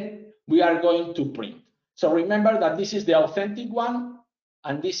 and then we are going to print. So remember that this is the authentic one,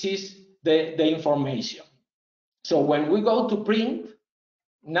 and this is the information. So when we go to print,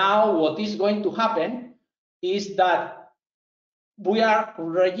 now what is going to happen is that we are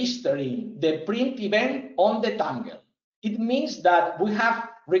registering the print event on the Tangle. It means that we have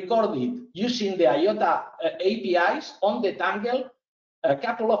recorded using the IOTA APIs on the Tangle a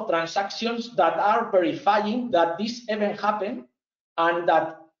couple of transactions that are verifying that this event happened and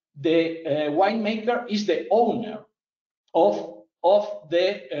that the winemaker is the owner of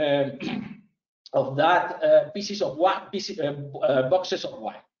the of that pieces of wine, boxes of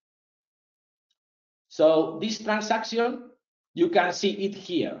wine. So this transaction, you can see it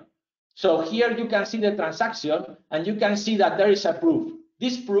here. So here you can see the transaction, and you can see that there is a proof.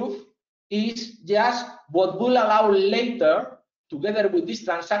 This proof is just what will allow later, together with this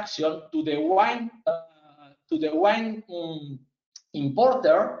transaction, to the wine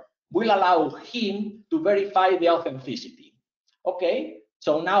importer, will allow him to verify the authenticity. Okay,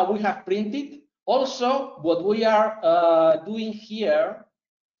 so now we have printed. Also, what we are doing here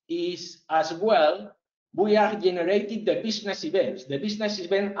is as well, we are generating the business events. The business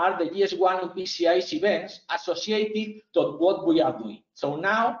events are the GS1 and PCI events associated to what we are doing. So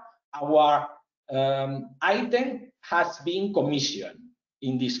now our item has been commissioned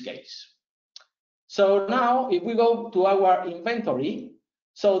in this case. So now if we go to our inventory,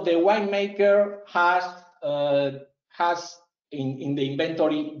 so the winemaker has in the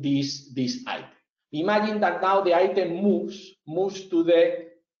inventory this item. Imagine that now the item moves to the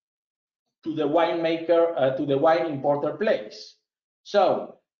winemaker, to the wine importer place.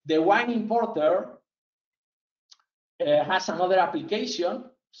 So the wine importer has another application.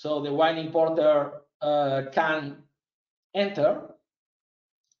 So the wine importer can enter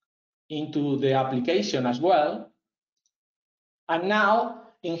into the application as well. And now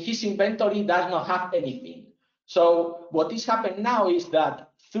in his inventory does not have anything. So what is happening now is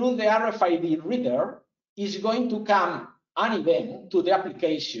that through the RFID reader is going to come an event to the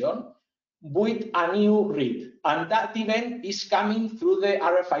application with a new read, and that event is coming through the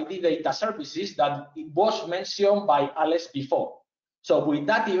RFID data services that it was mentioned by Alex before. So with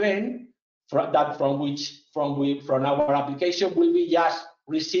that event, from our application will be just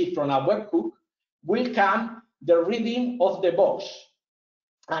received from a webhook, will come the reading of the box,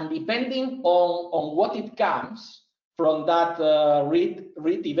 and depending on what it comes from that read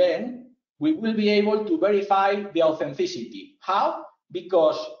event, we will be able to verify the authenticity. How?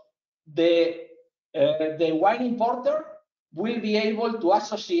 Because the wine importer will be able to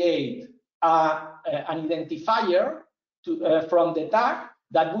associate an identifier from the tag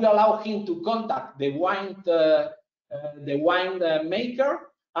that will allow him to contact the wine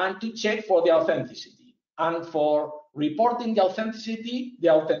maker and to check for the authenticity. And for reporting the authenticity,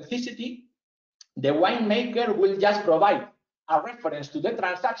 the winemaker will just provide a reference to the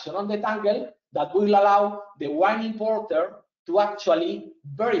transaction on the Tangle that will allow the wine importer to actually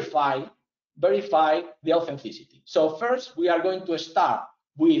verify the authenticity. So first, we are going to start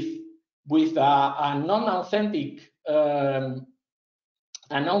with a non-authentic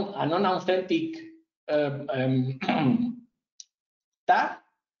tag.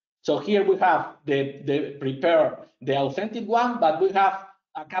 So here we have prepare the authentic one, but we have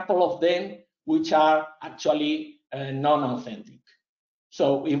a couple of them which are actually non-authentic.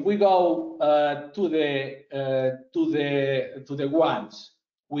 So if we go to the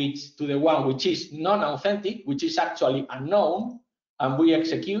one which is non-authentic, which is actually unknown, and we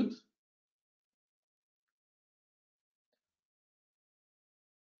execute.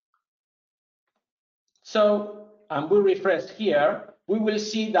 So, and we refresh here, we will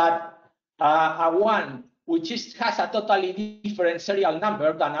see that a one which has a totally different serial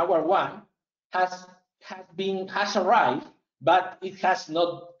number than our one has arrived, but it has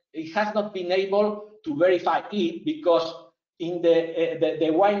not been able to verify it because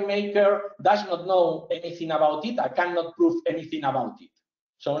the winemaker does not know anything about it. I cannot prove anything about it.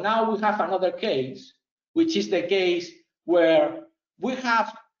 So now we have another case, which is the case where we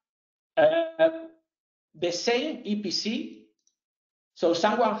have the same EPC. So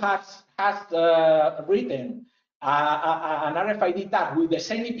someone has written an RFID tag with the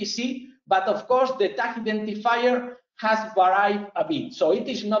same EPC, but of course the tag identifier has varied a bit. So it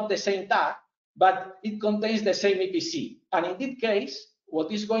is not the same tag, but it contains the same EPC. And in this case,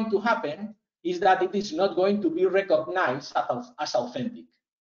 what is going to happen is that it is not going to be recognized as authentic.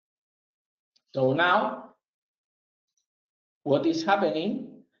 So now, what is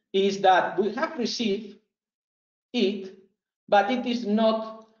happening is that we have received it, but it is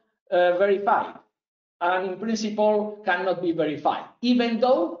not verified, and in principle cannot be verified, even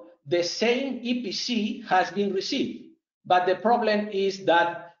though the same EPC has been received. But the problem is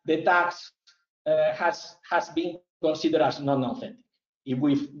that the tag has been considered as non-authentic. If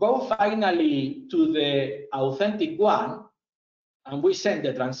we go finally to the authentic one, and we send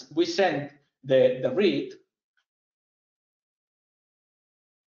the read,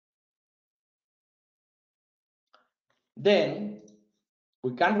 then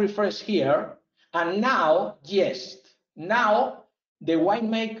we can refresh here, and now, yes, now the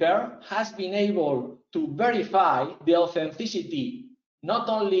winemaker has been able to verify the authenticity not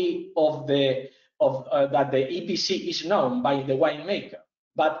only of that the EPC is known by the winemaker,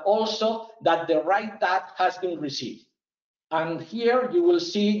 but also that the right tag has been received. And here you will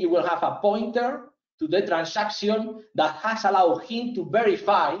see, you will have a pointer to the transaction that has allowed him to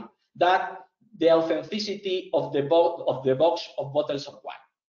verify that the authenticity of the box of bottles of wine.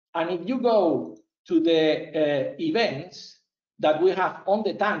 And if you go to the events that we have on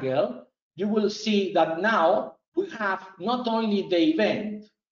the Tangle, you will see that now we have not only the event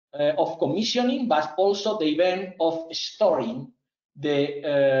of commissioning, but also the event of storing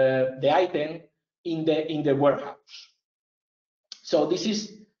the item in the warehouse. So this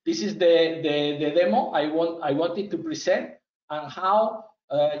is the demo I wanted to present, and how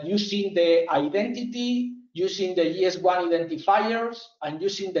using the identity, using the ES1 identifiers, and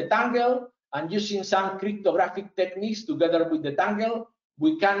using the Tangle, and using some cryptographic techniques together with the Tangle,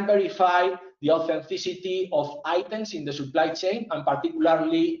 we can verify the authenticity of items in the supply chain, and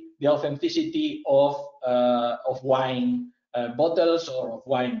particularly the authenticity of wine bottles or of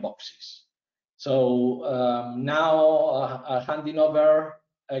wine boxes. So now handing over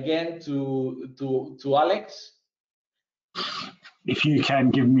again to Alex. If you can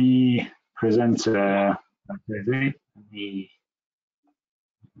give me presenter,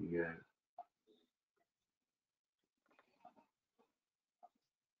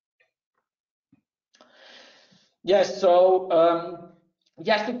 Yes, so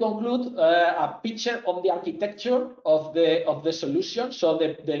just to conclude, a picture of the architecture of the solution. So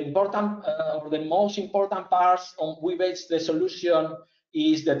the important or the most important parts on we base the solution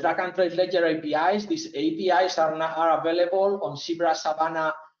is the track and trace ledger APIs. These APIs are available on Zebra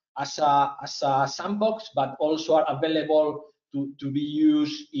Savannah as a sandbox, but also are available to be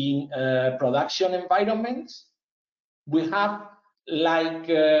used in production environments. We have like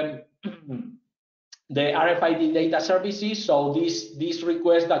the RFID data services. So this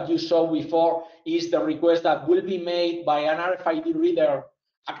request that you saw before is the request that will be made by an RFID reader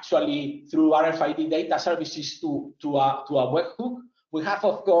actually through RFID data services to a webhook. We have,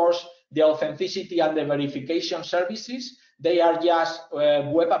 of course, the authenticity and the verification services. They are just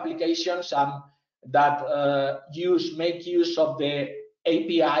web applications that make use of the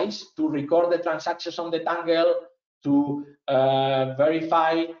APIs to record the transactions on the Tangle, to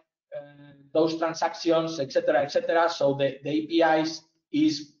verify those transactions, etc., etc. So the APIs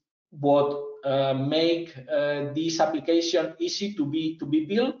is what make this application easy to be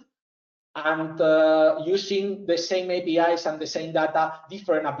built, and using the same APIs and the same data,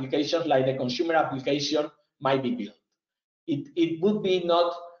 different applications like the consumer application might be built. It would be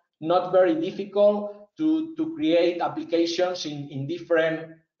not very difficult to create applications in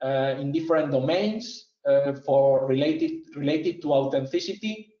different domains for related to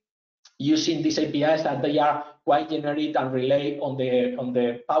authenticity, using these APIs that they are quite generic and rely on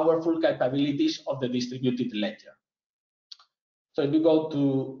the powerful capabilities of the distributed ledger. So if you go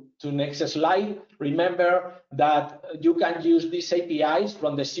to next slide, remember that you can use these APIs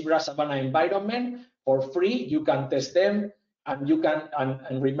from the Zebra Savannah environment for free. You can test them, and you can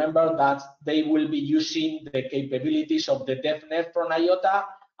and remember that they will be using the capabilities of the DevNet from IOTA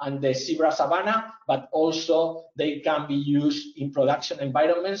and the Zebra Savannah, but also they can be used in production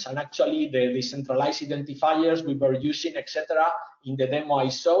environments. And actually the decentralized identifiers we were using, etc., in the demo I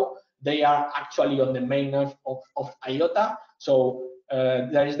saw, they are actually on the mainnet of IOTA. So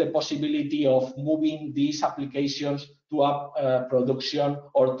there is the possibility of moving these applications to a production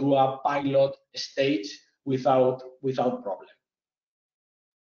or to a pilot stage without problem.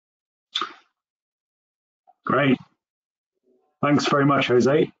 Great. Thanks very much,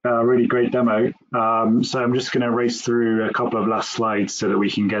 Jose. Really great demo. So I'm just going to race through a couple of last slides so that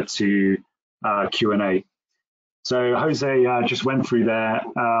we can get to Q&A. So Jose just went through there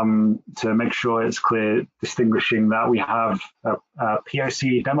to make sure it's clear, distinguishing that we have a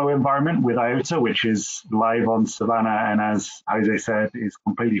POC demo environment with IOTA, which is live on Savannah, and as Jose said, is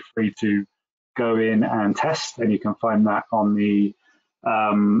completely free to go in and test, and you can find that on the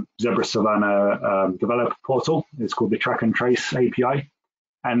Zebra Savannah developer portal. It's called the Track and Trace API.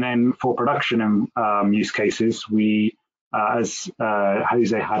 And then for production use cases, we, as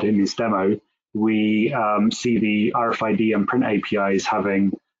Jose had in his demo, we see the RFID and print APIs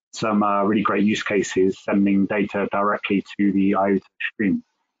having some really great use cases, sending data directly to the IOTA stream,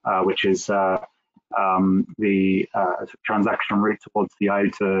 which is the transaction route towards the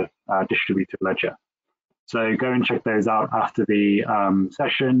IOTA distributed ledger. So go and check those out after the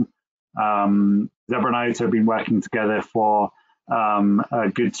session. Zebra and IOTA have been working together for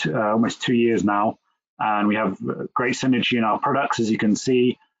a good almost 2 years now, and we have great synergy in our products, as you can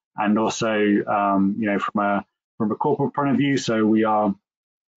see, and also you know, from a corporate point of view. So we are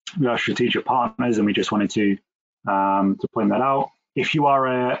strategic partners, and we just wanted to point that out. If you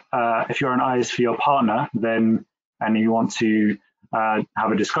are if you're an ISV or partner, then and you want to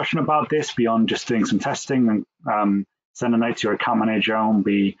have a discussion about this beyond just doing some testing, and send a note to your account manager, and we'll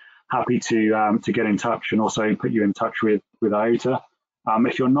be happy to get in touch and also put you in touch with IOTA.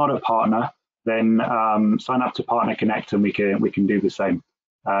 If you're not a partner, then sign up to Partner Connect, and we can do the same.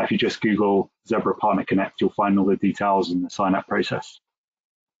 If you just Google Zebra Partner Connect, you'll find all the details in the sign up process.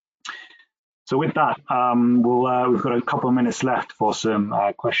 So with that, we've got a couple of minutes left for some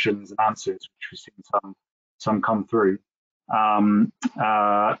questions and answers, which we've seen some come through.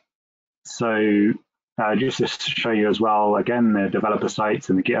 Just to show you as well, again, the developer sites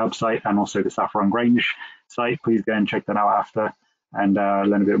and the GitHub site, and also the Saffron Grange site. Please go and check that out after, and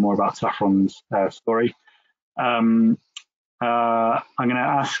learn a bit more about Saffron's story. I'm going to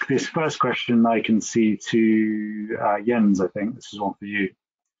ask this first question I can see to Jens. I think this is one for you.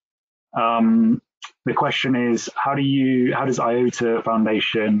 The question is, how does IOTA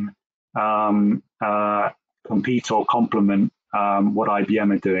Foundation compete or complement what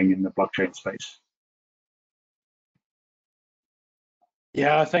IBM are doing in the blockchain space?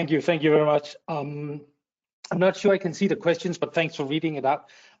 Yeah, thank you very much. I'm not sure I can see the questions, but thanks for reading it out.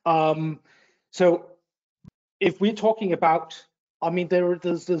 So if we're talking about, I mean,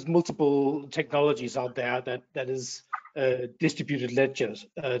 there's multiple technologies out there that is distributed ledgers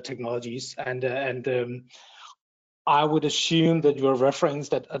technologies, and I would assume that you're referring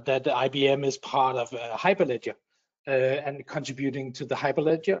that IBM is part of Hyperledger and contributing to the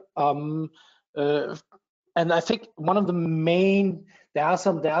Hyperledger. And I think one of the main, there are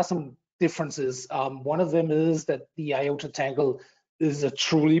some differences. One of them is that the IOTA Tangle is a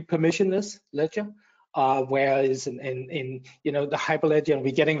truly permissionless ledger, whereas in you know, the Hyperledger, and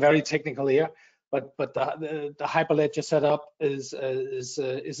we're getting very technical here, but the Hyperledger setup is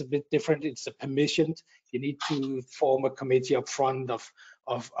a bit different. It's a permissioned. You need to form a committee up front of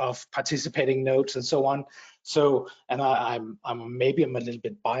participating nodes and so on. So, and I'm maybe a little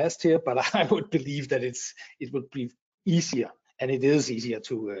bit biased here, but I would believe that it would be easier, and it is easier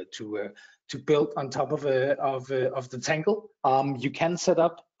to build on top of the Tangle. You can set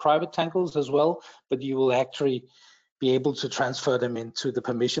up private Tangles as well, but you will actually be able to transfer them into the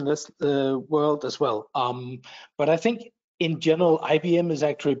permissionless world as well. But I think in general, IBM is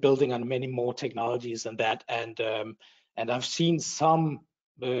actually building on many more technologies than that, and I've seen some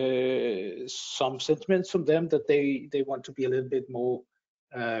sentiments from them that they want to be a little bit more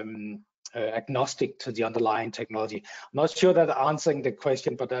agnostic to the underlying technology. I'm not sure that answering the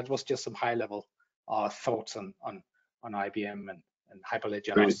question, but that was just some high level thoughts on IBM and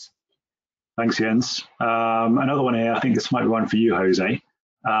Hyperledger. Great. Thanks, Jens. Another one here, I think this might be one for you, Jose.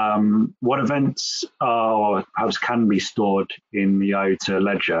 What events or perhaps can be stored in the IOTA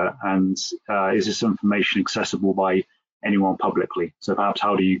ledger, and is this information accessible by anyone publicly? So perhaps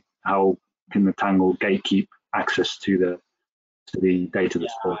how can the Tangle gatekeep access to the data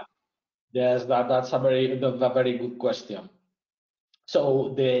that's stored? Yes, that's a very good question.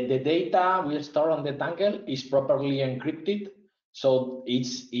 So the data we store on the Tangle is properly encrypted. So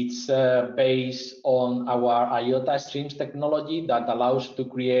it's based on our IOTA streams technology that allows to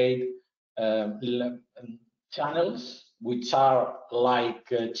create channels, which are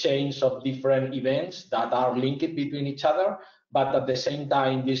like chains of different events that are linked between each other. but at the same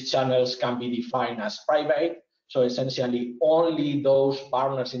time, these channels can be defined as private. So essentially, only those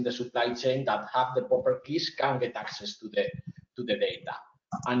partners in the supply chain that have the proper keys can get access to the data.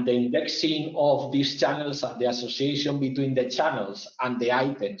 And the indexing of these channels and the association between the channels and the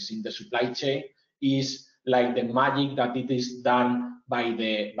items in the supply chain is like the magic that it is done by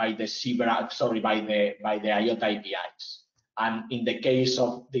the IOTA APIs. And in the case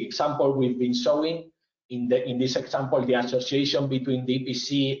of the example we've been showing, in this example, the association between the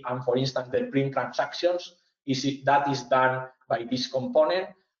EPC and, for instance, the print transactions is done by this component,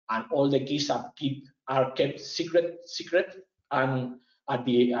 and all the keys are kept secret, and at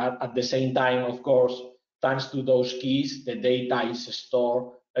the same time, of course, thanks to those keys, the data is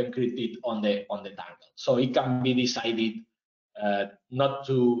stored encrypted on the tangle. So it can be decided not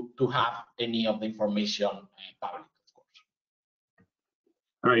to have any of the information public, of course.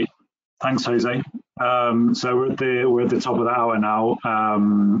 Great, thanks, Jose. So we're at the top of the hour now.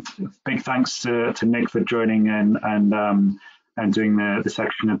 Big thanks to Nick for joining and doing the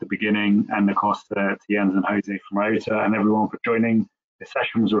section at the beginning, and of course to Jens and Jose from IOTA, and everyone for joining. The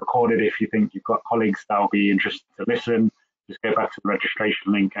session was recorded. If you think you've got colleagues that will be interested to listen, just go back to the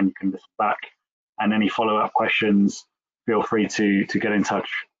registration link and you can listen back. And any follow-up questions, feel free to get in touch.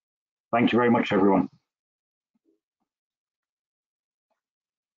 Thank you very much, everyone.